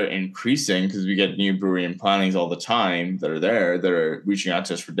that they're increasing because we get new brewery and plannings all the time that are reaching out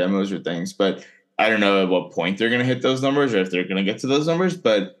to us for demos or things. But I don't know at what point they're going to hit those numbers or if they're going to get to those numbers.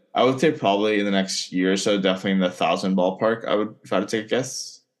 But I would say probably in the next year or so, definitely in the 1,000 ballpark, if I had to take a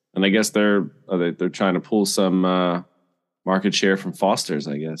guess. And I guess they're trying to pull some market share from Foster's,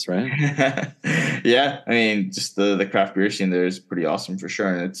 I guess, right? Yeah, I mean, just the craft beer scene there is pretty awesome for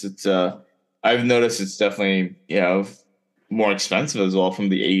sure, and it's I've noticed it's definitely more expensive as well from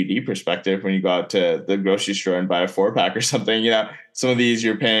the AUD perspective when you go out to the grocery store and buy a 4-pack or something. Some of these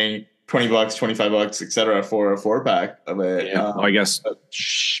you're paying $20, $25, etc. for a 4-pack of it. Yeah, I guess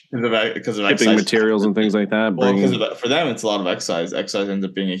because of shipping materials and things like that. Well, because for them, it's a lot of excise. Excise ends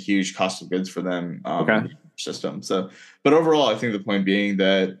up being a huge cost of goods for them. System. So, but overall, I think the point being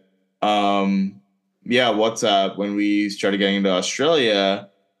that, WhatsApp, when we started getting into Australia,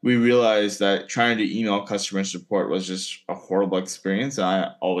 we realized that trying to email customer support was just a horrible experience. And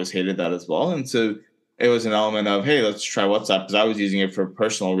I always hated that as well. And so it was an element of, hey, let's try WhatsApp, because I was using it for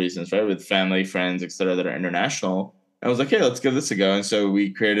personal reasons, right? With family, friends, et cetera, that are international. I was like, hey, let's give this a go. And so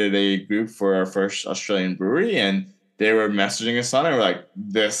we created a group for our first Australian brewery, and they were messaging us on it. We're like,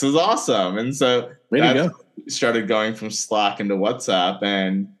 this is awesome. And so started going from Slack into WhatsApp,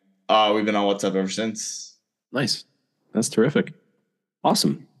 and we've been on WhatsApp ever since. Nice. That's terrific.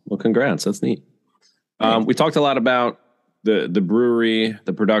 Awesome. Well, congrats. That's neat. We talked a lot about the brewery,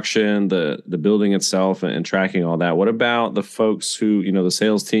 the production, the building itself, and tracking all that. What about the folks who, the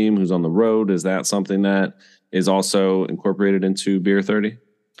sales team who's on the road? Is that something that is also incorporated into Beer30?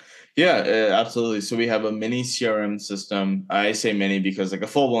 Yeah, absolutely. So we have a mini CRM system. I say mini because like a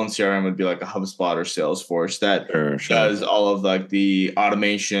full-blown CRM would be like a HubSpot or Salesforce that does all of like the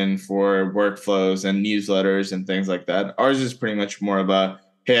automation for workflows and newsletters and things like that. Ours is pretty much more of a,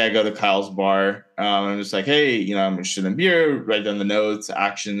 hey, I go to Kyle's bar. I'm just like, hey, I'm interested in beer, write down the notes,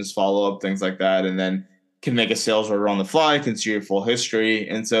 actions, follow-up, things like that. And then can make a sales order on the fly, can see your full history.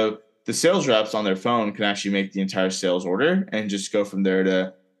 And so the sales reps on their phone can actually make the entire sales order and just go from there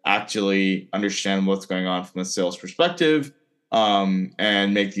to actually understand what's going on from a sales perspective,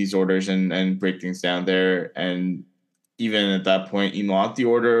 and make these orders and break things down there. And even at that point, email out the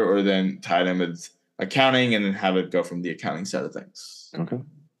order or then tie them with accounting and then have it go from the accounting side of things. Okay.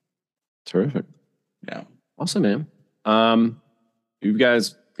 Terrific. Yeah. Awesome, man. You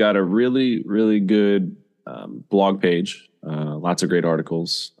guys got a really, really good blog page, lots of great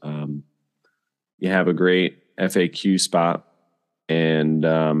articles. You have a great FAQ spot. And,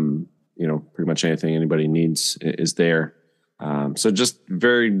 pretty much anything anybody needs is there. So just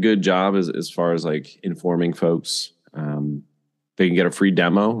very good job as far as like informing folks. They can get a free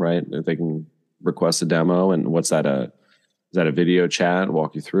demo, right? They can request a demo. And what's that? Is that a video chat?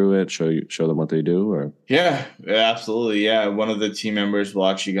 Walk you through it, show them what they do, or? Yeah, absolutely. Yeah. One of the team members will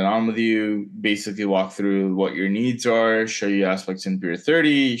actually get on with you, basically walk through what your needs are, show you aspects in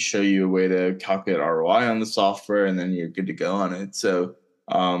Beer30, show you a way to calculate ROI on the software, and then you're good to go on it. So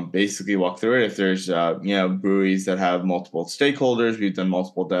basically walk through it. If there's, breweries that have multiple stakeholders, we've done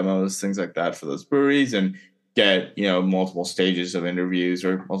multiple demos, things like that for those breweries, and get, multiple stages of interviews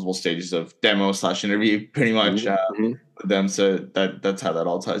or multiple stages of demo/interview pretty much with them. So that's how that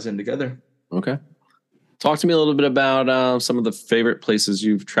all ties in together. Okay. Talk to me a little bit about some of the favorite places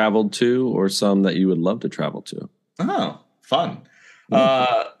you've traveled to, or some that you would love to travel to. Oh, fun.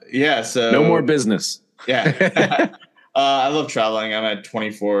 So no more business. Yeah. I love traveling. I'm at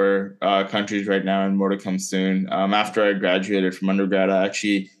 24 countries right now and more to come soon. After I graduated from undergrad, I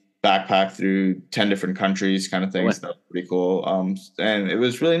actually backpacked through 10 different countries kind of thing. So that was pretty cool. And it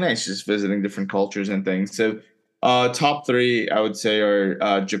was really nice just visiting different cultures and things. So top three, I would say,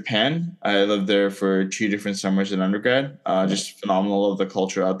 are Japan. I lived there for 2 different summers in undergrad. Just phenomenal of the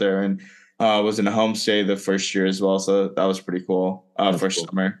culture out there. And was in a homestay the first year as well. So that was pretty cool. First cool.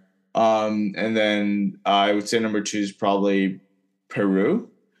 Summer. And then I would say number 2 is probably Peru.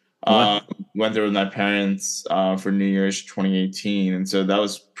 Went there with my parents for New Year's 2018, and so that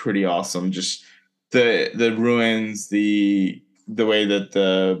was pretty awesome. Just the ruins, the way that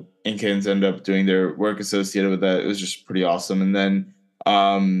the Incans end up doing their work associated with that, it was just pretty awesome. And then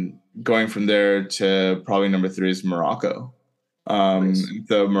going from there to probably number 3 is Morocco. Nice.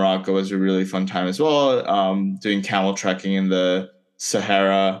 So Morocco was a really fun time as well. Doing camel trekking in the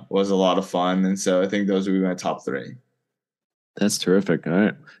Sahara was a lot of fun, and so I think those would be my top 3. That's terrific. All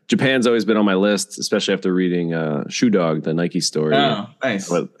right, Japan's always been on my list, especially after reading Shoe Dog, the Nike story. Oh, nice.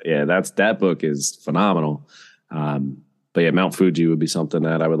 But yeah, that book is phenomenal. But yeah, Mount Fuji would be something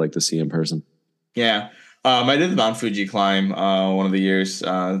that I would like to see in person. Yeah, I did the Mount Fuji climb one of the years, so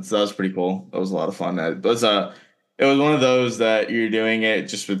that was pretty cool. That was a lot of fun. It was one of those that you're doing it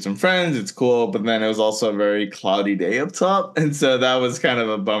just with some friends. It's cool, but then it was also a very cloudy day up top, and so that was kind of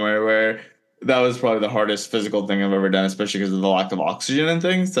a bummer. Where that was probably the hardest physical thing I've ever done, especially because of the lack of oxygen and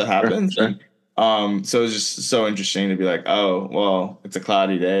things that happens. Sure. So it was just so interesting to be like, oh, well, it's a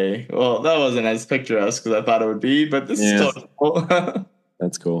cloudy day. Well, that wasn't as picturesque as I thought it would be, but this is still cool.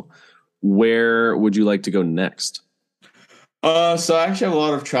 That's cool. Where would you like to go next? So I actually have a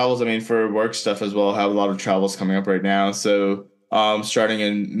lot of travels. I mean, for work stuff as well, I have a lot of travels coming up right now. So starting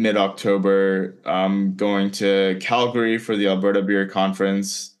in mid-October, I'm going to Calgary for the Alberta Beer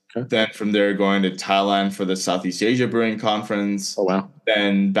Conference. Okay. Then from there, going to Thailand for the Southeast Asia Brewing Conference. Oh, wow.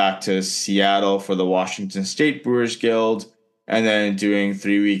 Then back to Seattle for the Washington State Brewers Guild. And then doing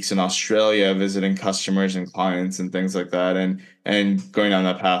 3 weeks in Australia, visiting customers and clients and things like that. And going down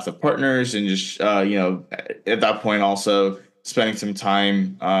that path of partners and just, at that point also spending some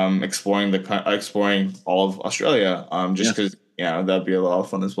time exploring all of Australia, just because, that'd be a lot of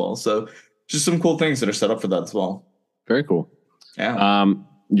fun as well. So just some cool things that are set up for that as well. Very cool. Yeah.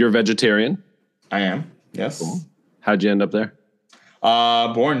 You're a vegetarian? I am, yes. Cool. How'd you end up there?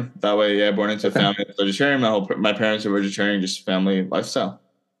 Born that way, yeah. Born into a family that's vegetarian. My parents are vegetarian, just family lifestyle.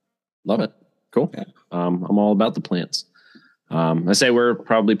 Love it. Cool. Yeah. I'm all about the plants. I say we're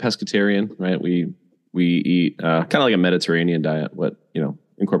probably pescatarian, right? We eat kind of like a Mediterranean diet,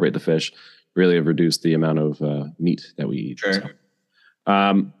 incorporate the fish. Really have reduced the amount of meat that we eat. Sure.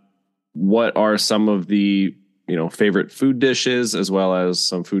 So. What are some of the favorite food dishes, as well as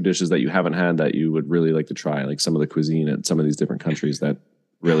some food dishes that you haven't had that you would really like to try, like some of the cuisine in some of these different countries that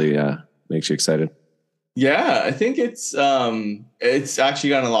really makes you excited? Yeah, I think it's actually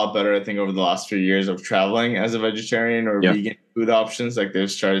gotten a lot better, I think, over the last few years of traveling as a vegetarian or vegan food options. Like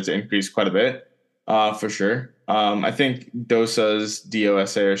they've started to increase quite a bit, for sure. I think dosas,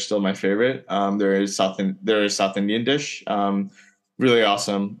 DOSA, are still my favorite. There is South Indian dish. Really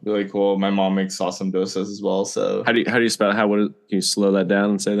awesome, really cool. My mom makes awesome dosas as well. So how do you spell it? Can you slow that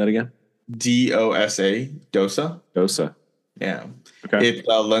down and say that again? DOSA, dosa. Dosa. Yeah. Okay. It's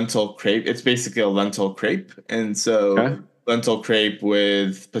a lentil crepe. It's basically a lentil crepe, and so lentil crepe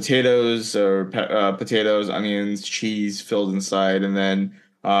with potatoes or potatoes, onions, cheese filled inside, and then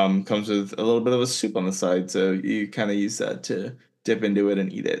comes with a little bit of a soup on the side. So you kind of use that to dip into it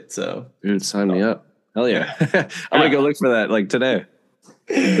and eat it. So dude, sign me up. Hell yeah. I'm going to go look for that like today.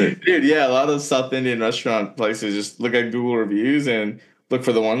 Dude, yeah, a lot of South Indian restaurant places just look at Google reviews and look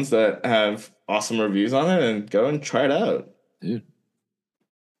for the ones that have awesome reviews on it and go and try it out. Dude.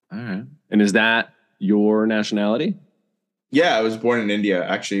 All right. And is that your nationality? Yeah, I was born in India,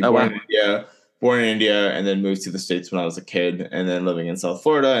 actually. Born in India and then moved to the States when I was a kid, and then living in South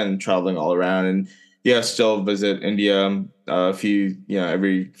Florida and traveling all around. And yeah, still visit India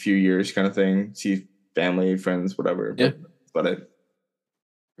every few years kind of thing. See family, friends, whatever. Yeah. That's about it.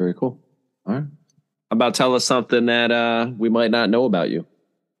 Very cool. All right. How about tell us something that we might not know about you?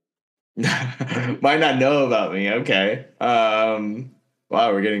 Might not know about me. Okay.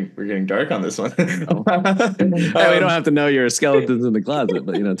 Wow, we're getting dark on this one. We don't have to know your skeletons in the closet,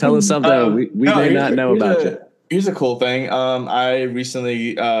 but tell us something we may not know about you. Here's a cool thing. I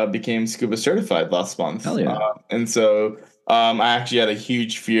recently became scuba certified last month. Hell yeah. And so I actually had a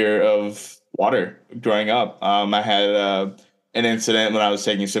huge fear of water growing up. I had an incident when I was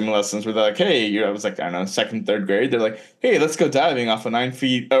taking swimming lessons where they're like, hey, I was like, I don't know, second, third grade. They're like, hey, let's go diving off of 9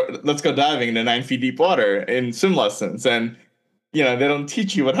 feet. Let's go diving into 9 feet deep water in swim lessons. And, they don't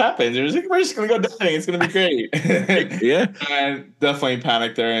teach you what happens. They're just like, we're just going to go diving. It's going to be great. Yeah. And definitely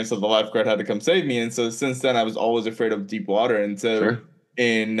panicked there. And so the lifeguard had to come save me. And so since then, I was always afraid of deep water. And so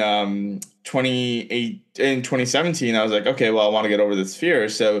in 2017, I was like, okay, well, I want to get over this fear.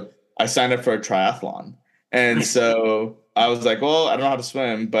 So I signed up for a triathlon. And so I was like, well, I don't know how to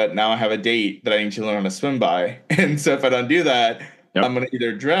swim, but now I have a date that I need to learn how to swim by. And so if I don't do that, I'm going to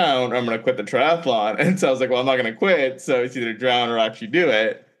either drown or I'm going to quit the triathlon. And so I was like, well, I'm not going to quit. So it's either drown or actually do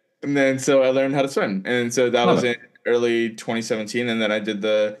it. And then so I learned how to swim. And so that was in early 2017. And then I did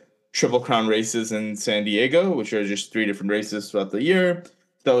the Triple Crown races in San Diego, which are just 3 different races throughout the year.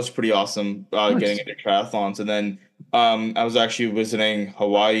 That was pretty awesome, getting into triathlons. And then I was actually visiting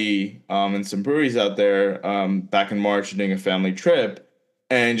Hawaii and some breweries out there back in March, doing a family trip,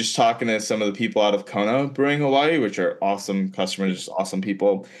 and just talking to some of the people out of Kona Brewing Hawaii, which are awesome customers, just awesome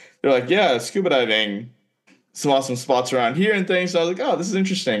people. They're like, yeah, scuba diving, some awesome spots around here and things. So I was like, oh, this is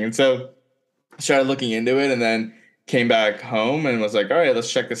interesting. And so I started looking into it, and then came back home and was like, all right, let's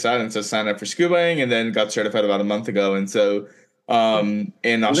check this out. And so signed up for scubaing, and then got certified about a month ago. And so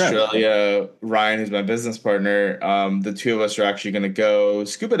in Australia, Ryan, who's my business partner, the two of us are actually going to go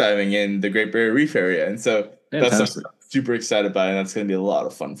scuba diving in the Great Barrier Reef area. And so that's something I'm super excited about, and that's going to be a lot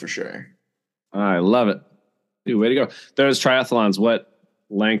of fun for sure. I love it. Dude, way to go. Those triathlons, what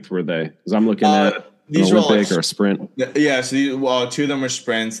length were they? Because I'm looking at these an Olympic or a sprint. Yeah, so 2 of them were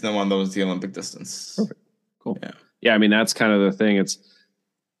sprints, and then one of them was the Olympic distance. Perfect. Cool. Yeah, I mean, that's kind of the thing.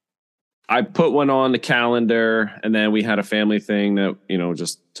 I put one on the calendar, and then we had a family thing that,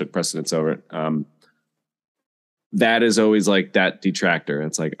 just took precedence over it. That is always like that detractor.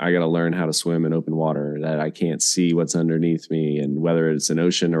 It's like, I got to learn how to swim in open water, that I can't see what's underneath me. And whether it's an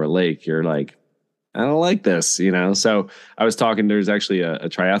ocean or a lake, you're like, I don't like this, So I was talking, there's actually a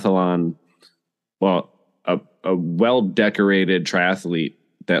triathlon, a well-decorated triathlete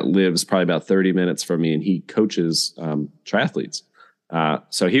that lives probably about 30 minutes from me, and he coaches triathletes.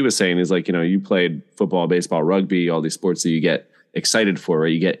 So he was saying, he's like, you played football, baseball, rugby, all these sports that you get excited for, or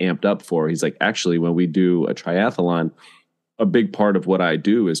you get amped up for. He's like, actually, when we do a triathlon, a big part of what I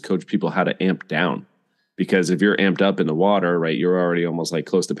do is coach people how to amp down. Because if you're amped up in the water, right, you're already almost like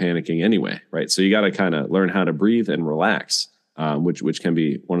close to panicking anyway, right? So you got to kind of learn how to breathe and relax, which can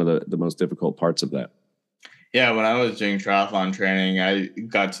be one of the most difficult parts of that. Yeah, when I was doing triathlon training, I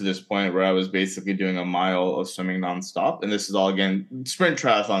got to this point where I was basically doing a mile of swimming nonstop. And this is all, again, sprint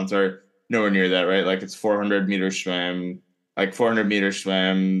triathlons are nowhere near that, right? Like it's 400-meter swim,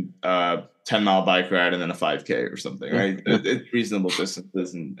 10-mile bike ride, and then a 5K or something, right? It's reasonable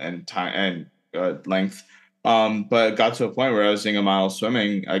distances and time and length. But it got to a point where I was doing a mile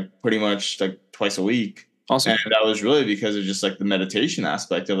swimming pretty much twice a week. Awesome. And that was really because of just the meditation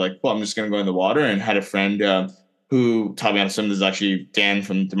aspect of well, I'm just going to go in the water, and had a friend who taught me how to swim. This is actually Dan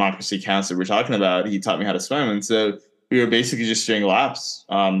from Democracy Counts that we're talking about. He taught me how to swim. And so we were basically just doing laps,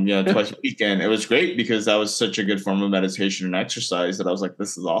 twice a week. And it was great because that was such a good form of meditation and exercise that I was like,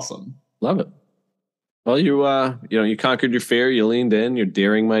 this is awesome. Love it. Well, you conquered your fear. You leaned in. You're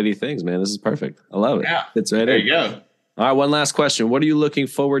daring mighty things, man. This is perfect. I love it. Yeah. It's right there you go. All right, one last question. What are you looking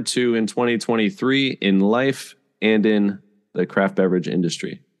forward to in 2023 in life and in the craft beverage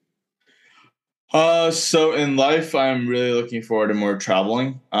industry? So in life, I'm really looking forward to more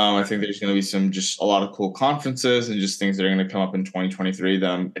traveling. I think there's going to be a lot of cool conferences and just things that are going to come up in 2023 that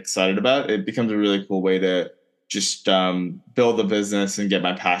I'm excited about. It becomes a really cool way to just build the business and get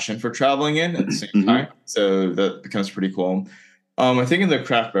my passion for traveling in at the same time. So that becomes pretty cool. I think in the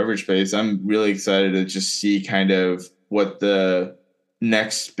craft beverage space, I'm really excited to just see kind of what the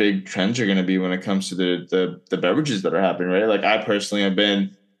next big trends are going to be when it comes to the beverages that are happening, right? I personally have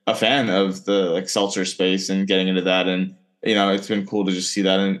been a fan of the seltzer space and getting into that. And, it's been cool to just see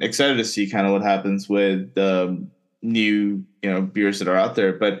that, and excited to see kind of what happens with the new, beers that are out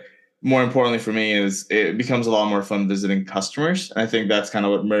there. But more importantly for me is it becomes a lot more fun visiting customers. And I think that's kind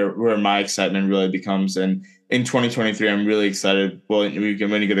of where my excitement really becomes. And in 2023, I'm really excited. Well, when you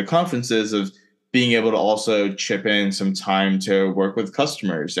go to conferences, of being able to also chip in some time to work with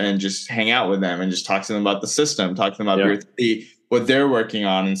customers and just hang out with them and just talk to them about the system, talk to them about Beer30, what they're working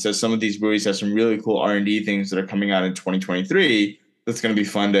on. And so some of these breweries have some really cool R&D things that are coming out in 2023 that's going to be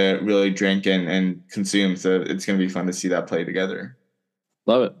fun to really drink and consume. So it's going to be fun to see that play together.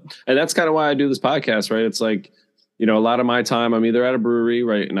 Love it. And that's kind of why I do this podcast, right? It's like, a lot of my time I'm either at a brewery,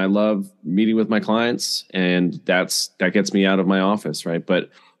 right? And I love meeting with my clients, and that gets me out of my office, right? But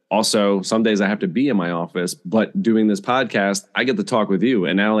also, some days I have to be in my office, but doing this podcast, I get to talk with you.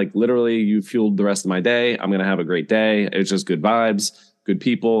 And now, like, literally, you fueled the rest of my day. I'm going to have a great day. It's just good vibes, good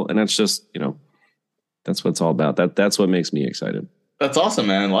people. And that's just, that's what it's all about. That's what makes me excited. That's awesome,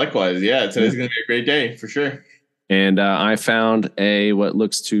 man. Likewise. Yeah, today's going to be a great day for sure. And I found what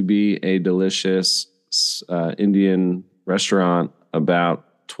looks to be a delicious Indian restaurant about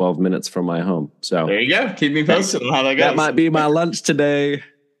 12 minutes from my home. So there you go. Keep me posted on how that goes. That might be my lunch today.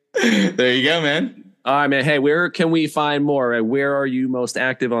 There you go, man. All right, man. Hey, where can we find more? Where are you most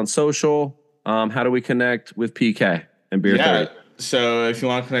active on social? How do we connect with PK and Beer30? So if you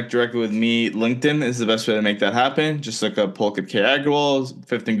want to connect directly with me, LinkedIn is the best way to make that happen. Just look up Pulkit K Agrawal,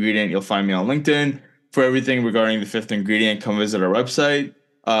 Fifth Ingredient. You'll find me on LinkedIn. For everything regarding the Fifth Ingredient, come visit our website.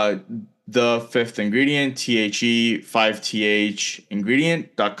 The Fifth Ingredient, THE5TH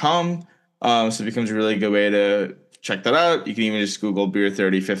ingredient.com. So it becomes a really good way to check that out. You can even just Google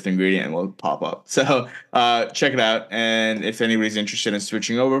Beer30 Fifth Ingredient and we'll pop up. So check it out. And if anybody's interested in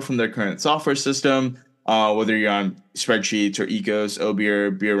switching over from their current software system, whether you're on spreadsheets or Ecos,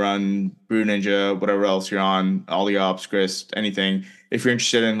 Obeer, Beer Run, Brew Ninja, whatever else you're on, OllyOps, Grist, anything. If you're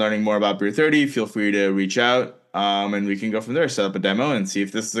interested in learning more about Beer30, feel free to reach out and we can go from there, set up a demo and see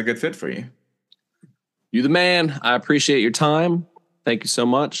if this is a good fit for you. You the man. I appreciate your time. Thank you so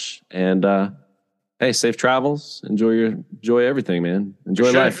much. And hey, safe travels. Enjoy everything, man.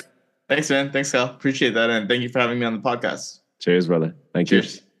 Enjoy life. Thanks, man. Thanks, Kyle. Appreciate that. And thank you for having me on the podcast. Cheers, brother. Thank you.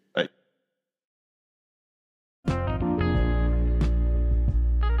 Cheers. Bye.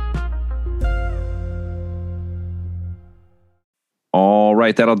 All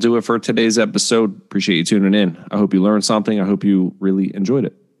right. That'll do it for today's episode. Appreciate you tuning in. I hope you learned something. I hope you really enjoyed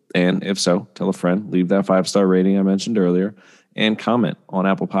it. And if so, tell a friend, leave that 5-star rating I mentioned earlier, and comment on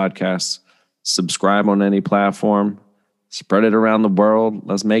Apple Podcasts. Subscribe on any platform. Spread it around the world.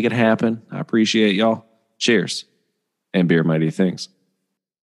 Let's make it happen. I appreciate y'all. Cheers. And beer mighty things.